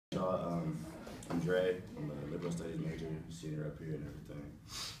name's Ray. I'm a liberal studies major, senior up here and everything.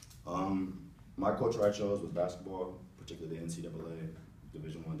 My culture I chose was basketball, particularly the NCAA,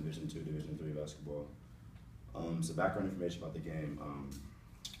 Division I, Division II, Division III basketball. Some background information about the game.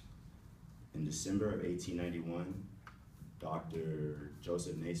 In December of 1891, Dr.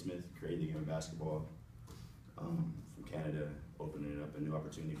 Joseph Naismith created the game of basketball from Canada, opening up a new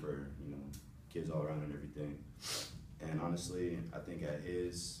opportunity for kids all around and everything. And honestly, I think at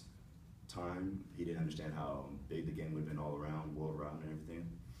his time, he didn't understand how big the game would have been all around, world around and everything.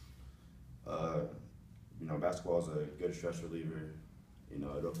 Basketball is a good stress reliever. It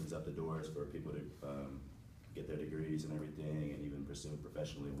opens up the doors for people to get their degrees and everything, and even pursue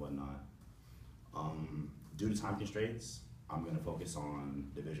professionally and whatnot. Due to time constraints, I'm going to focus on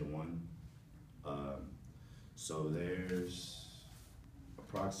Division I. So there's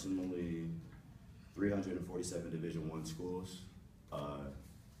approximately 347 Division I schools.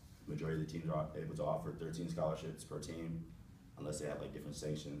 Majority of the teams are able to offer 13 scholarships per team, unless they have like different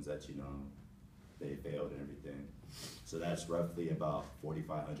sanctions that they failed and everything. So that's roughly about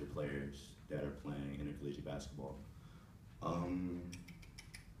 4,500 players that are playing intercollegiate basketball.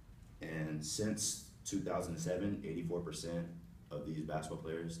 And since 2007, 84% of these basketball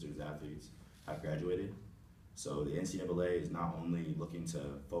players, students, athletes, have graduated. So the NCAA is not only looking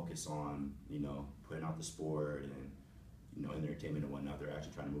to focus on, putting out the sport and, entertainment and whatnot, they're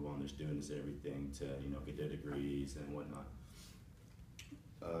actually trying to move on their students and everything to, get their degrees and whatnot.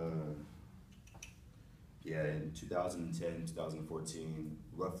 In 2010, 2014,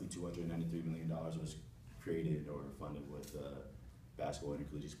 roughly $293 million was created or funded with basketball and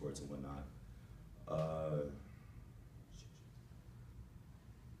intercollegiate sports and whatnot.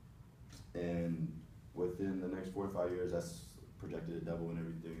 And within the next 4 to 5 years, that's projected to double and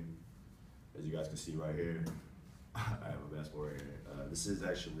everything. As you guys can see right here, I have a basketball right here. This is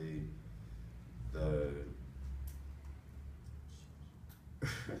actually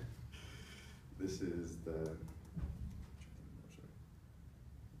this is the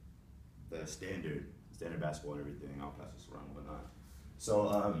standard basketball and everything. I'll pass this around and whatnot.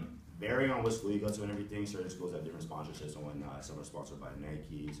 So varying on what school you go to and everything, certain schools have different sponsorships and whatnot. Some are sponsored by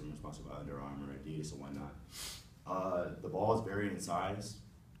Nike, some are sponsored by Under Armour, Adidas, and whatnot. The balls vary in size,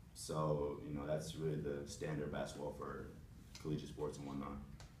 so that's really the standard basketball for collegiate sports and whatnot.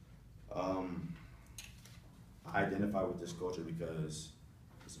 I identify with this culture because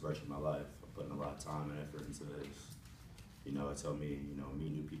it's a virtue of my life. I'm putting a lot of time and effort into this. It's helped me,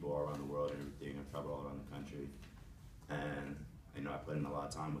 meet new people all around the world and everything. I've traveled all around the country, and I put in a lot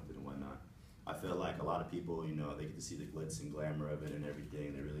of time with it and whatnot. I feel like a lot of people, they get to see the glitz and glamour of it and everything,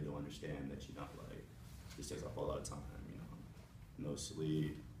 and they really don't understand that, this takes up a lot of time, no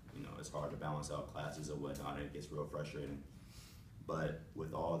sleep, it's hard to balance out classes and whatnot, and it gets real frustrating. But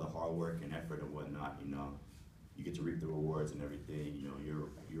with all the hard work and effort and whatnot, you get to reap the rewards and everything.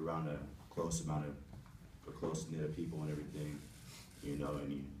 You're around a close knit of people and everything,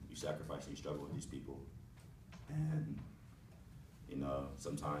 and you sacrifice and you struggle with these people. And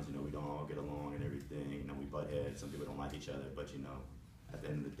sometimes, we don't all get along and everything, we butt heads, some people don't like each other, but at the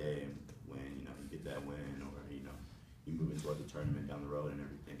end of the day, when, you get that win, or, you move into the tournament down the road and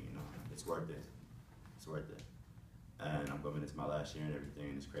everything, it's worth it. It's worth it. And I'm going into my last year and everything,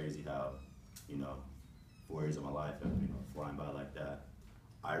 and it's crazy how, 4 years of my life have, flying by like that.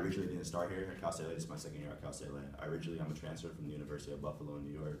 I originally didn't start here at Cal State. This is my second year at Cal State. I'm a transfer from the University of Buffalo in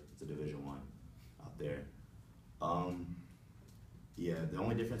New York. It's a Division I out there. The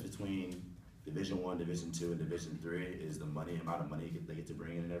only difference between Division I, Division II, and Division III is the amount of money they get to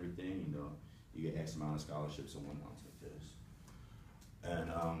bring in and everything. You get X amount of scholarships and whatnot like this.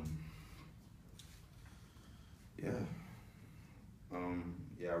 And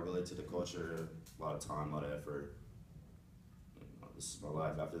I relate to the culture, a lot of time, a lot of effort. This is my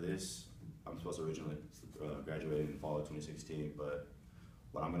life. After this, I'm supposed to originally graduate in fall of 2016, but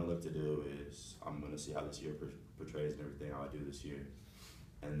what I'm going to look to do is I'm going to see how this year portrays and everything, how I do this year,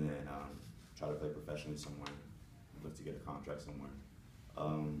 and then try to play professionally somewhere, look to get a contract somewhere.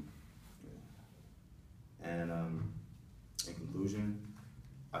 In conclusion,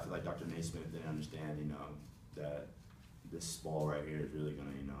 I feel like Dr. Naismith didn't understand, that this ball right here is really going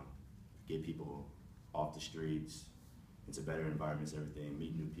to, get people off the streets, into better environments, everything,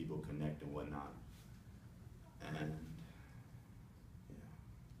 meet new people, connect and whatnot. And